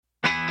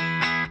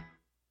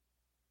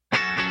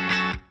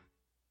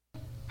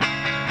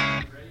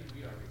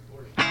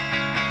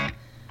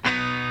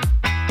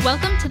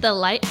Welcome to the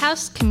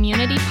Lighthouse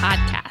Community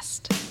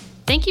Podcast.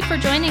 Thank you for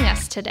joining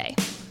us today.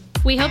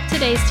 We hope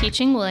today's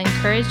teaching will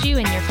encourage you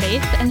in your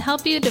faith and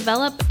help you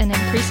develop an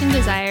increasing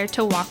desire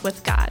to walk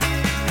with God.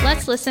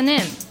 Let's listen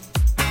in.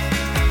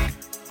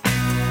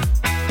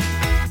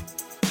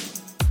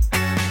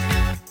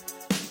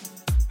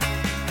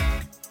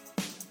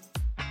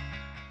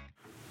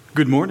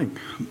 Good morning.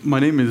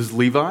 My name is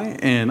Levi,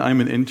 and I'm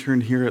an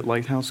intern here at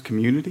Lighthouse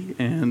Community,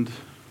 and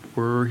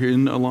we're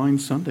in Align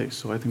Sunday,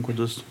 so I think we'll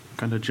just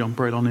kind of jump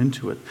right on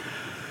into it.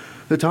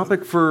 The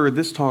topic for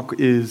this talk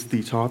is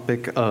the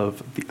topic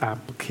of the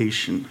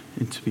application,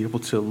 and to be able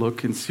to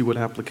look and see what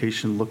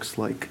application looks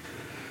like.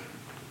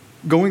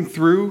 Going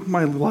through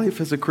my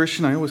life as a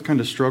Christian, I always kind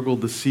of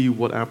struggled to see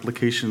what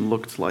application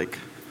looked like.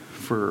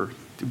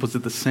 Was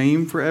it the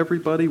same for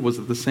everybody? Was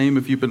it the same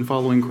if you've been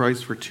following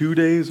Christ for 2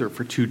 days or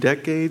for 2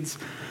 decades?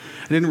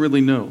 I didn't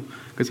really know,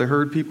 because I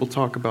heard people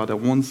talk about at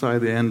one side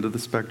of the end of the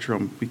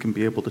spectrum, we can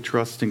be able to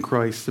trust in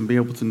Christ and be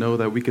able to know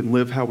that we can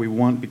live how we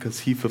want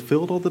because he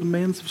fulfilled all the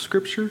demands of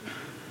Scripture.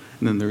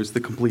 And then there's the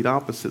complete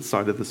opposite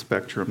side of the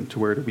spectrum, to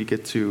where we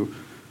get to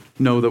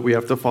know that we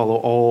have to follow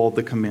all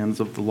the commands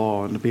of the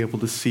law and to be able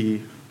to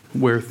see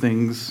where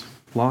things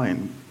lie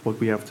and what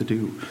we have to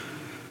do.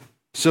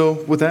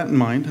 So with that in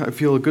mind, I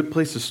feel a good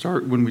place to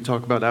start when we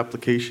talk about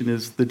application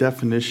is the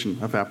definition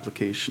of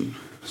application.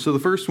 So the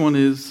first one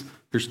is,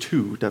 there's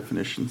 2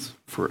 definitions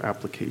for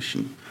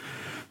application.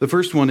 The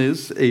first one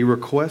is a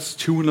request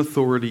to an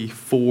authority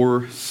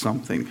for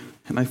something.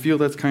 And I feel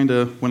that's kind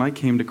of, when I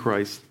came to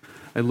Christ,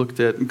 I looked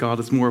at God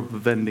as more of a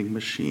vending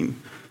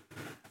machine.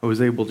 I was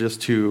able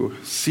just to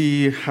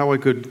see how I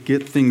could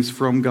get things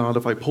from God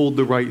if I pulled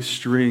the right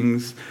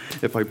strings,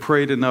 if I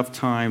prayed enough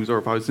times, or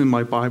if I was in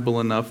my Bible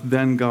enough,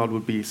 then God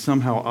would be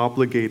somehow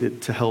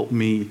obligated to help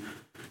me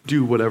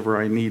do whatever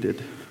I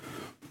needed.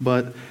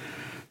 But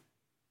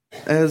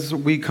as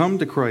we come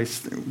to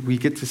Christ, we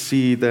get to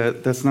see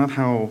that that's not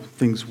how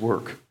things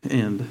work,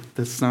 and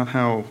that's not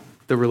how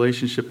the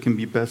relationship can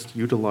be best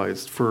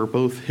utilized for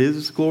both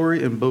His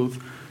glory and both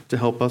to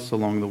help us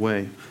along the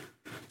way.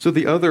 So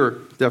the other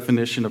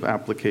definition of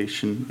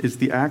application is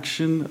the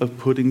action of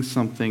putting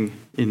something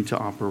into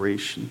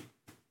operation.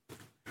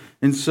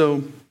 And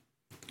so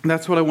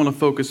that's what I want to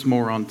focus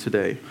more on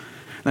today.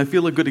 And I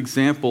feel a good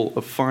example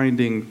of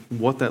finding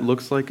what that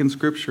looks like in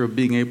Scripture, of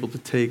being able to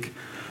take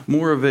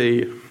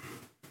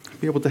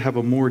be able to have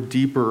a more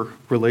deeper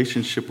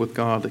relationship with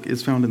God,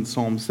 is found in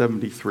Psalm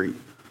 73.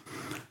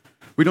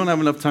 We don't have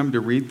enough time to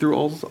read through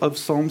all of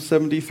Psalm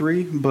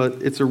 73, but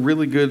it's a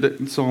really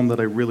good psalm that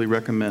I really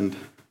recommend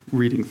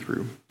reading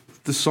through.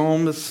 The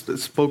psalmist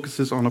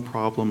focuses on a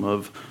problem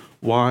of,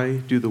 why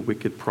do the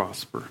wicked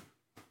prosper?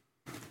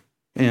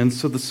 And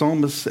so the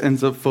psalmist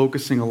ends up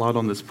focusing a lot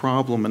on this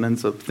problem and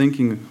ends up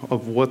thinking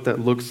of what that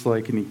looks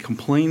like, and he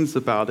complains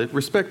about it,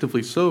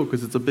 respectively so,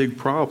 because it's a big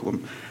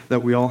problem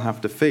that we all have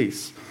to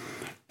face.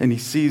 And he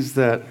sees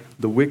that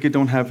the wicked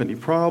don't have any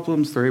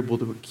problems, they're able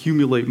to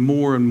accumulate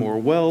more and more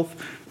wealth,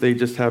 they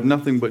just have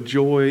nothing but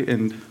joy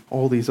and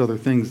all these other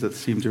things that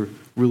seem to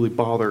really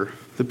bother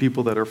the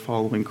people that are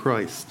following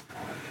Christ.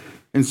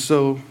 And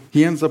so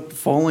he ends up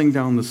falling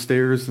down the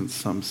stairs in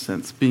some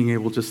sense, being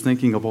able just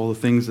thinking of all the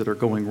things that are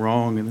going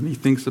wrong, and then he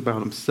thinks about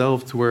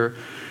himself to where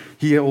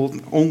he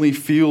only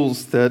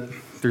feels that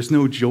there's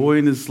no joy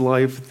in his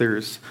life,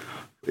 there's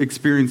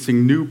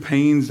experiencing new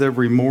pains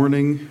every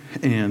morning,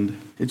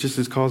 and it just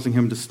is causing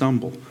him to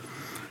stumble.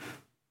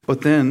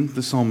 But then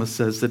the psalmist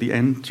says that he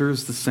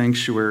enters the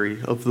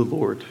sanctuary of the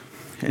Lord,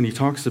 and he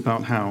talks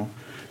about how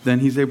then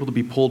he's able to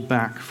be pulled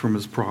back from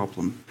his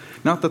problem.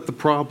 Not that the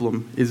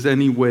problem is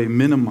any way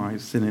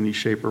minimized in any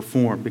shape or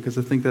form, because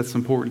I think that's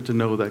important to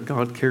know that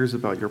God cares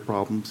about your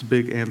problems,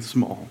 big and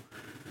small,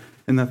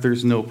 and that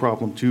there's no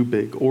problem too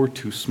big or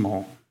too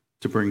small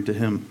to bring to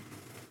him.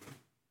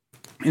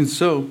 And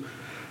so,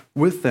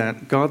 with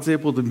that, God's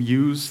able to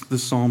use the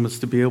psalmist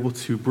to be able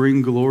to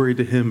bring glory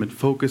to him and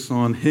focus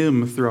on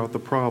him throughout the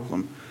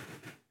problem.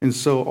 And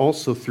so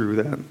also through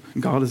that,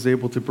 God is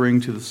able to bring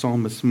to the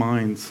psalmist's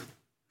minds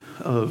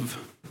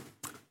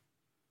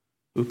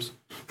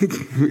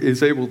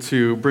is able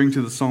to bring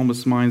to the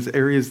psalmist's minds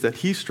areas that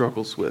he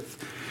struggles with.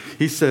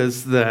 He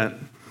says that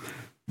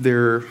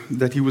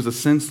he was a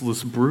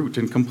senseless brute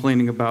and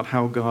complaining about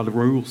how God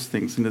rules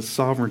things and his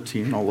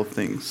sovereignty in all of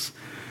things.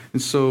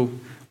 And so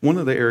one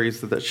of the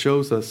areas that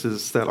shows us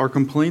is that our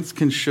complaints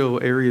can show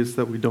areas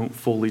that we don't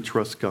fully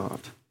trust God.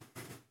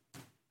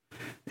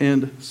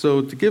 And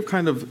so to give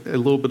kind of a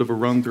little bit of a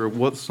run through of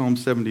what Psalm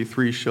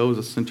 73 shows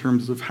us in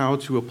terms of how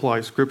to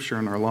apply Scripture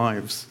in our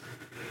lives,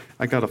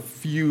 I got a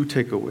few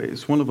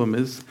takeaways. One of them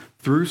is,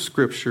 through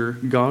Scripture,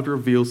 God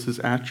reveals his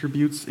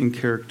attributes and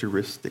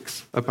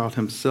characteristics about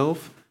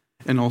himself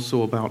and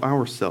also about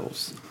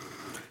ourselves.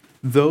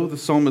 Though the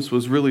psalmist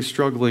was really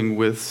struggling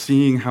with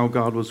seeing how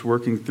God was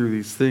working through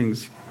these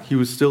things, he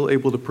was still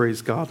able to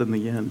praise God in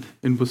the end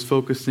and was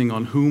focusing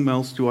on, whom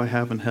else do I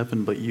have in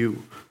heaven but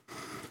you?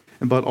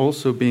 But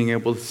also being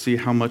able to see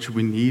how much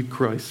we need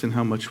Christ and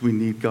how much we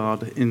need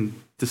God in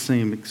the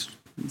same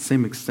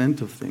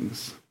extent of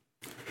things.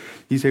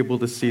 He's able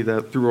to see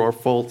that through our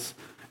faults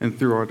and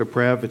through our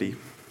depravity,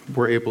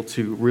 we're able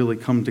to really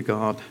come to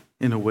God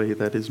in a way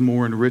that is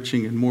more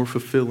enriching and more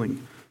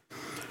fulfilling.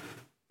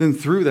 Then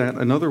through that,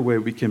 another way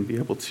we can be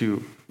able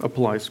to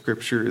apply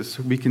Scripture is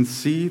we can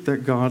see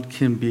that God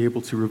can be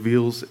able to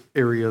reveal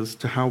areas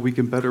to how we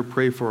can better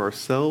pray for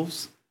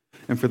ourselves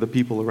and for the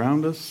people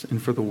around us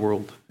and for the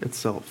world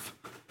itself.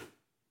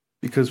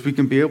 Because we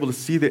can be able to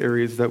see the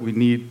areas that we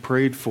need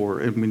prayed for,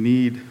 and we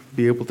need to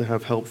be able to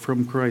have help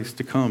from Christ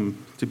to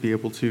come to be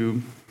able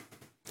to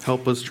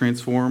help us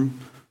transform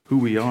who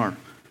we are.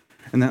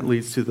 And that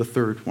leads to the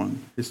third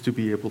one, is to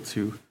be able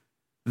to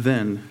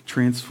then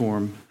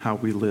transform how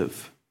we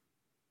live.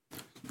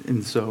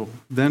 And so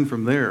then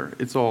from there,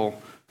 it's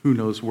all who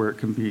knows where it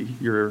can be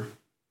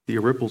the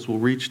ripples will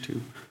reach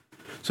to.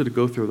 So to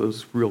go through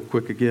those real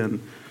quick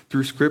again,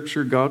 through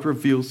Scripture, God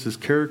reveals his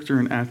character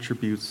and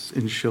attributes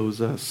and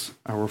shows us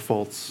our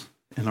faults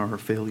and our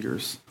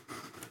failures.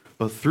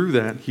 But through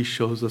that, he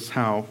shows us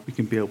how we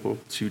can be able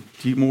to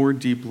more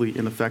deeply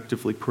and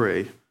effectively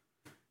pray.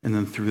 And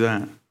then through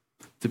that,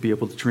 to be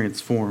able to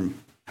transform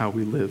how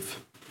we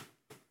live.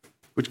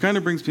 Which kind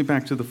of brings me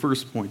back to the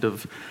first point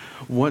of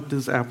what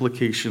does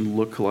application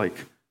look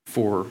like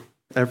for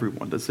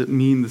everyone? Does it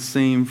mean the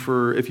same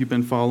for if you've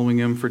been following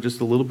him for just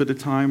a little bit of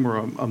time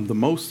or the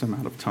most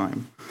amount of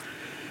time?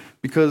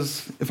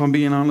 Because if I'm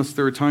being honest,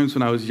 there were times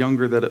when I was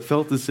younger that it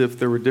felt as if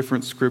there were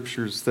different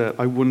scriptures that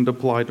I wouldn't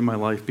apply to my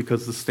life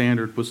because the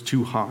standard was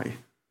too high.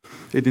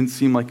 It didn't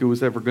seem like it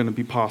was ever going to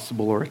be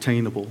possible or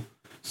attainable.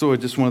 So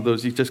it's just one of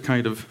those you just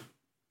kind of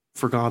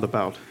forgot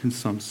about in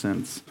some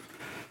sense.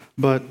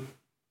 But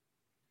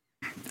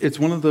it's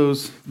one of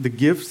those, the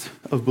gift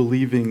of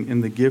believing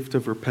and the gift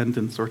of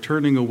repentance or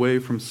turning away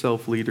from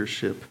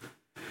self-leadership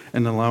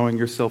and allowing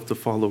yourself to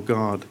follow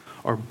God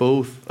are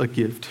both a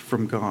gift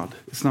from God.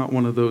 It's not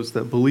one of those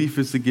that belief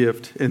is a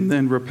gift and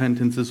then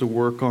repentance is a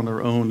work on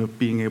our own of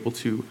being able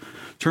to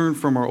turn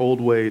from our old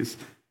ways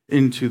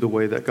into the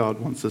way that God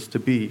wants us to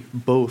be.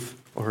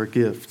 Both are a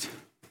gift.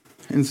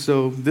 And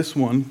so this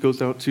one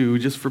goes out to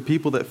just for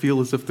people that feel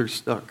as if they're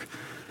stuck.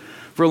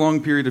 For a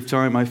long period of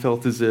time, I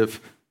felt as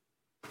if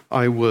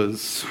I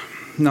was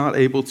not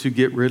able to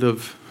get rid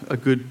of a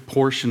good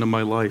portion of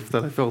my life,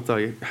 that I felt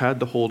I had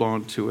to hold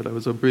on to it. I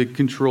was a big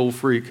control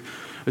freak.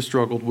 I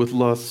struggled with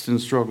lust and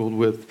struggled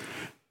with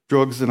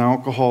drugs and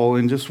alcohol,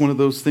 and just one of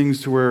those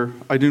things to where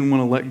I didn't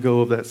want to let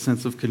go of that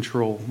sense of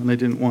control, and I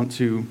didn't want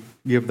to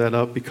give that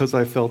up because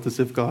I felt as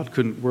if God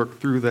couldn't work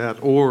through that,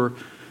 or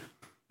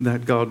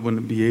that God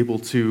wouldn't be able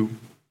to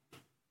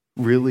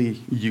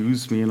really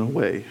use me in a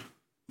way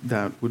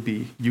that would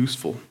be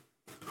useful.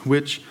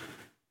 Which,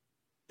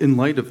 in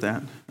light of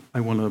that, I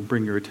want to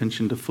bring your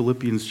attention to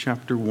Philippians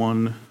chapter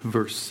 1,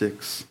 verse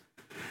 6.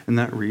 And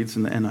that reads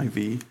in the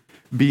NIV,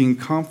 "Being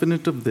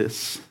confident of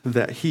this,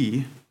 that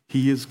he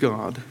is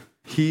God,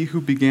 he who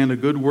began a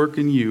good work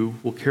in you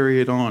will carry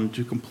it on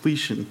to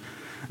completion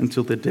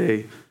until the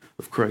day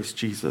of Christ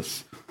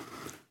Jesus."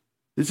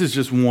 This is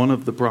just one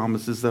of the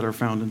promises that are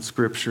found in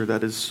Scripture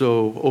that is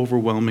so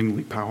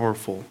overwhelmingly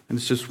powerful. And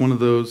it's just one of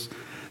those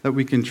that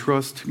we can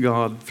trust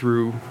God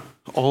through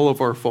all of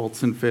our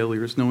faults and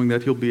failures, knowing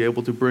that he'll be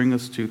able to bring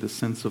us to the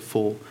sense of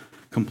full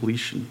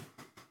completion.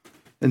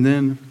 And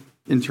then,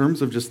 in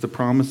terms of just the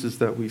promises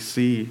that we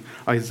see,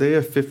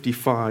 Isaiah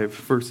 55,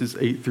 verses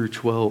 8 through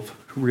 12,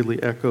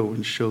 really echo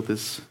and show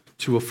this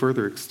to a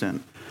further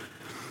extent.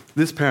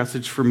 This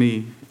passage, for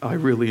me, I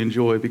really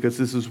enjoy because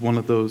this is one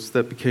of those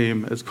that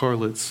became, as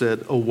Carla had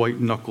said, a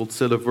white-knuckled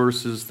set of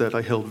verses that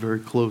I held very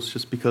close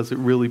just because it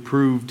really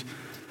proved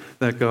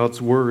that God's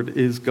word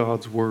is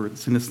God's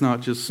words. And it's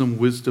not just some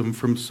wisdom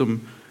from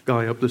some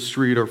guy up the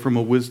street or from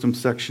a wisdom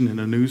section in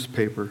a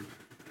newspaper.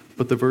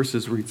 But the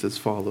verses reads as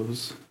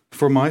follows.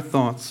 "For my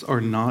thoughts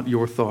are not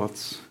your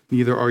thoughts,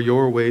 neither are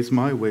your ways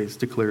my ways,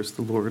 declares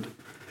the Lord.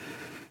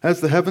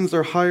 As the heavens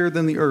are higher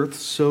than the earth,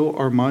 so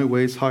are my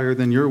ways higher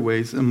than your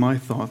ways, and my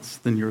thoughts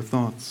than your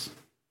thoughts.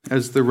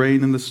 As the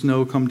rain and the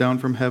snow come down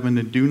from heaven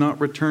and do not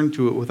return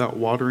to it without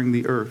watering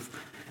the earth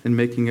and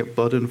making it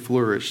bud and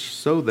flourish,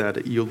 so that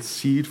it yields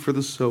seed for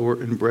the sower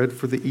and bread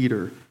for the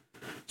eater,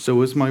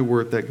 so is my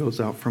word that goes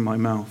out from my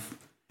mouth.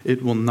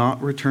 It will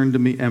not return to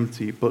me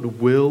empty, but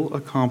will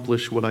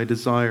accomplish what I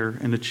desire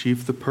and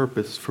achieve the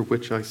purpose for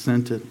which I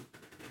sent it.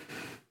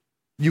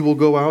 You will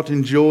go out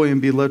in joy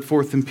and be led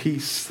forth in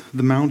peace.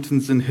 The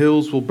mountains and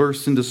hills will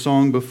burst into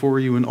song before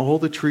you, and all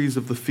the trees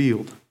of the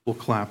field will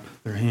clap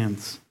their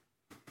hands."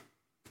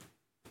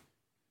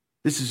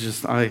 This is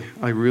just, I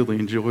really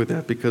enjoy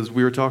that because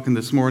we were talking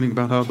this morning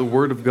about how the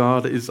Word of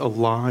God is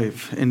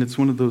alive, and it's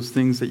one of those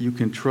things that you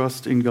can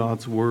trust in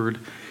God's Word,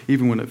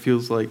 even when it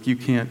feels like you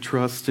can't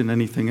trust in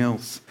anything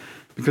else,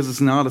 because it's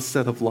not a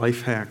set of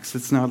life hacks.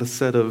 It's not a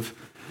set of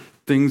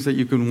things that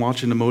you can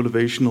watch in a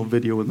motivational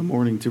video in the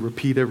morning to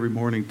repeat every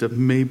morning to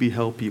maybe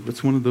help you.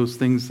 It's one of those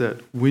things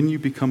that when you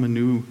become a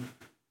new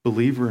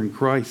believer in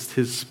Christ,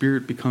 His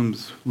Spirit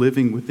becomes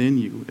living within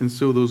you, and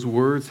so those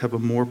words have a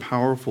more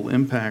powerful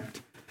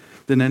impact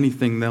than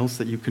anything else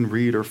that you can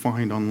read or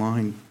find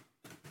online.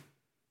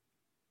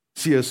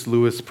 C.S.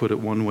 Lewis put it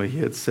one way. He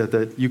had said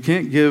that you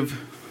can't give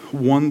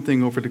one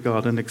thing over to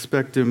God and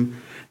expect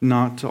him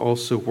not to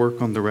also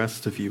work on the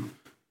rest of you.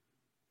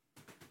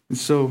 And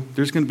so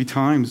there's going to be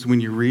times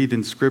when you read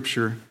in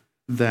Scripture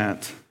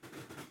that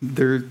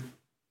you're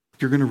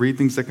going to read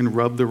things that can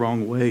rub the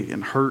wrong way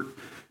and hurt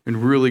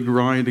and really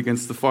grind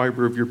against the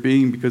fiber of your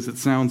being because it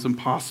sounds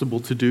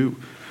impossible to do,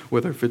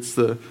 whether if it's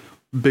the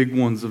big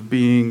ones of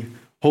being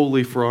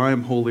holy for I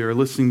am holy, or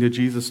listening to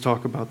Jesus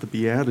talk about the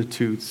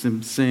Beatitudes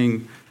and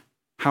saying,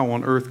 how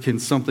on earth can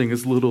something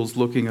as little as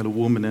looking at a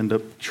woman end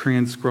up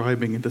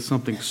transcribing into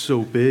something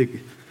so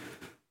big?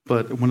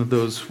 But one of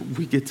those,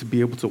 we get to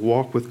be able to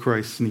walk with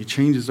Christ, and he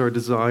changes our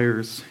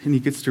desires, and he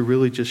gets to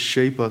really just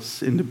shape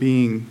us into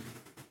being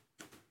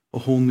a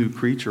whole new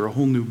creature, a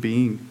whole new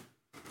being.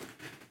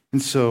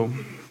 And so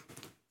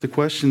the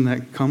question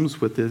that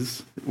comes with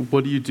is,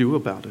 what do you do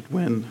about it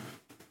when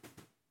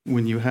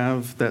you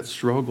have that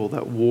struggle,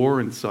 that war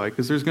inside?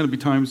 Because there's going to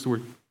be times where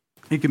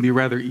it can be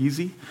rather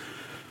easy,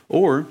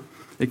 or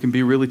it can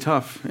be really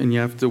tough, and you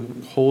have to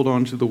hold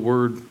on to the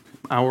word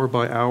hour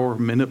by hour,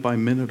 minute by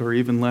minute, or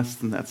even less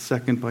than that,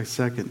 second by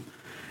second.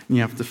 And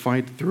you have to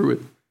fight through it.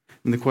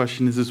 And the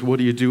question is what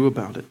do you do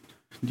about it?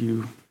 Do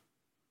you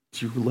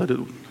let it,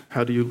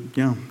 how do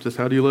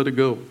you let it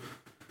go?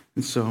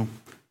 And so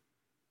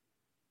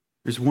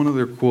there's one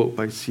other quote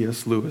by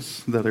C.S.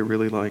 Lewis that I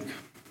really like,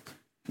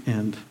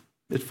 and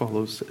it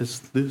follows as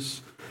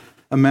this: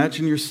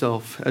 imagine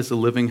yourself as a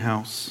living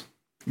house.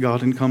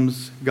 God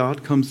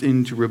comes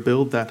in to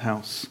rebuild that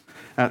house.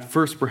 At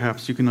first,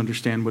 perhaps you can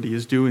understand what he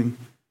is doing.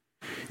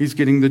 He's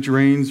getting the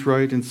drains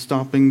right and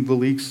stopping the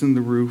leaks in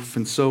the roof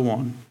and so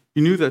on.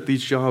 You knew that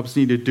these jobs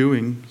needed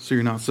doing, so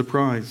you're not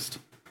surprised.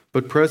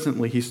 But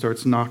presently, he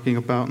starts knocking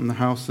about in the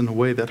house in a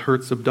way that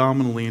hurts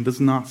abdominally and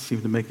does not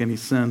seem to make any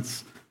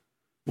sense.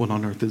 What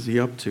on earth is he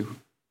up to?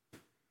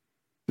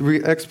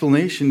 The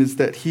explanation is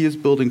that he is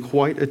building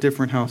quite a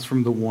different house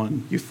from the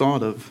one you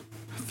thought of.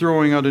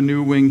 Throwing out a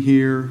new wing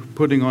here,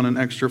 putting on an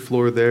extra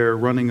floor there,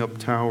 running up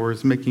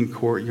towers, making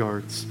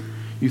courtyards.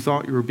 You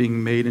thought you were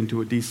being made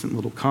into a decent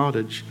little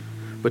cottage,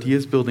 but he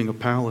is building a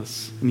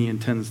palace, and he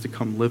intends to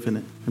come live in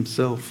it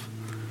himself.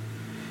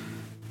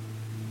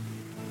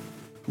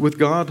 With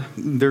God,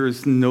 there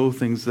is no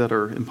things that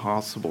are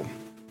impossible.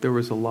 There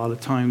was a lot of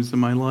times in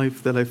my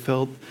life that I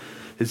felt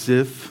as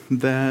if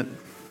that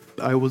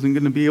I wasn't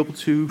going to be able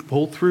to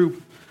pull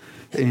through.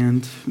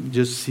 And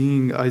just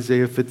seeing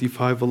Isaiah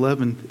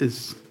 55:11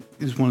 is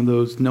one of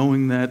those,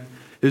 knowing that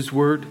his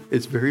word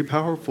is very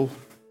powerful,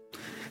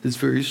 is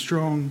very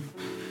strong,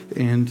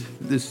 and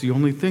it's the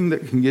only thing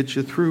that can get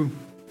you through.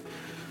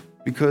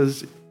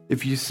 Because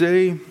if you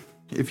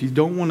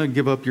don't want to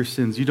give up your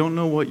sins, you don't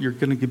know what you're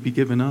going to be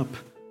giving up.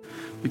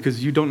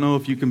 Because you don't know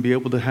if you can be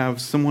able to have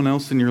someone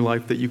else in your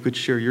life that you could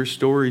share your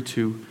story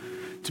to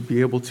be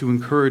able to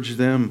encourage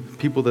them,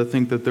 people that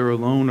think that they're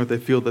alone or they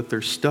feel that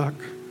they're stuck.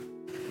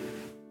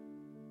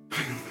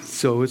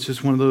 So it's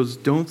just one of those,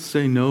 don't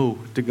say no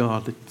to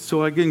God.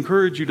 So I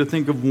encourage you to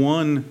think of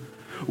one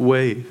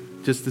way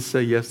just to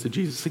say yes to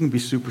Jesus. It can be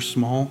super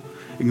small,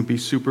 it can be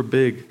super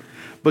big,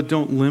 but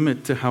don't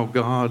limit to how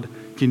God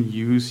can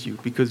use you,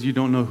 because you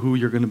don't know who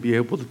you're going to be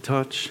able to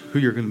touch,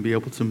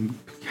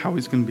 how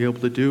he's going to be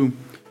able to do.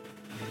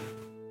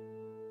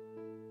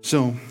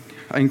 So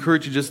I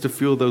encourage you just to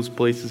feel those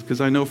places,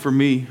 because I know for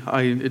me,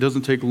 it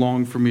doesn't take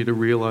long for me to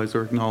realize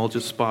or acknowledge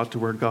a spot to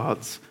where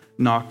God's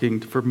knocking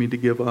for me to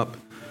give up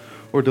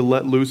or to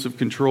let loose of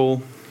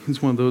control.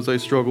 It's one of those I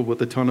struggle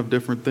with a ton of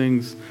different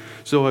things.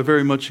 So I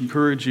very much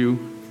encourage you,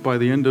 by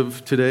the end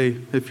of today,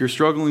 if you're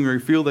struggling or you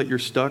feel that you're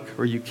stuck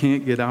or you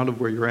can't get out of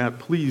where you're at,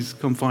 please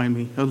come find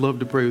me. I'd love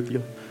to pray with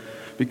you,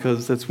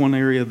 because that's one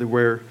area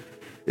where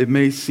it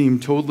may seem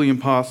totally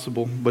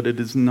impossible, but it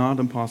is not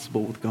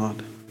impossible with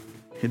God.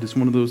 It is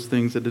one of those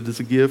things that it is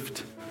a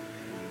gift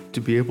to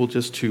be able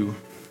just to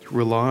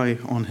rely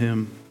on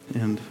him.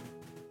 And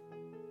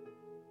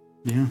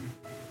yeah,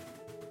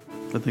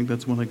 I think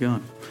that's what I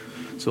got.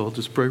 So I'll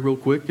just pray real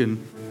quick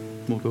and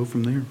we'll go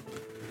from there.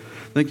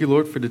 Thank you,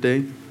 Lord, for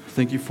today.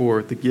 Thank you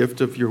for the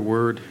gift of your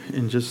word,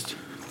 and just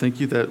thank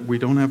you that we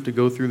don't have to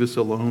go through this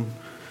alone.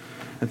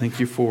 I thank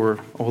you for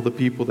all the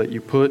people that you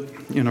put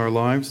in our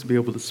lives to be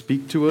able to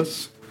speak to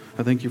us.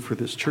 I thank you for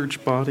this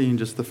church body and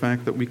just the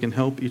fact that we can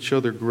help each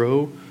other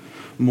grow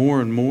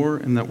more and more,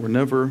 and that we're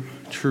never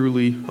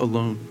truly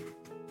alone.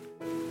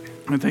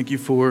 I thank you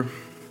for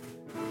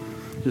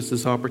just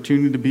this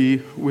opportunity to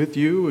be with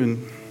you,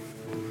 and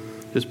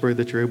just pray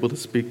that you're able to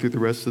speak through the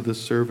rest of this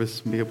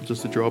service and be able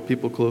just to draw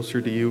people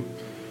closer to you.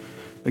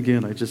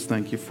 Again, I just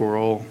thank you for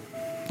all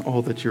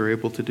that you're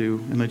able to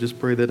do. And I just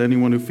pray that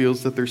anyone who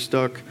feels that they're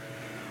stuck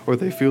or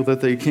they feel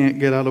that they can't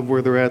get out of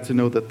where they're at, to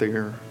know that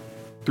they're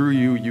through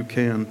you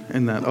can,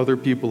 and that other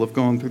people have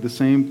gone through the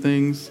same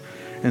things,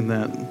 and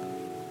that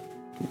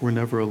we're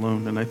never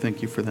alone. And I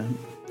thank you for that.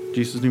 In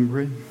Jesus' name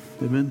we pray.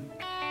 Amen.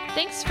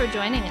 Thanks for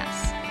joining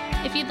us.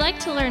 If you'd like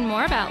to learn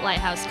more about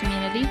Lighthouse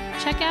Community,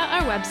 check out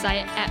our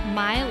website at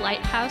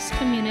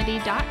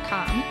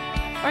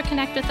mylighthousecommunity.com or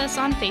connect with us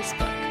on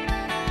Facebook.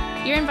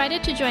 You're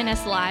invited to join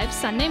us live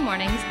Sunday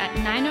mornings at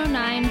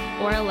 9:09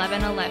 or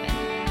 11:11.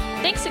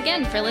 Thanks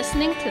again for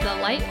listening to the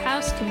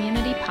Lighthouse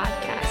Community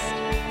Podcast.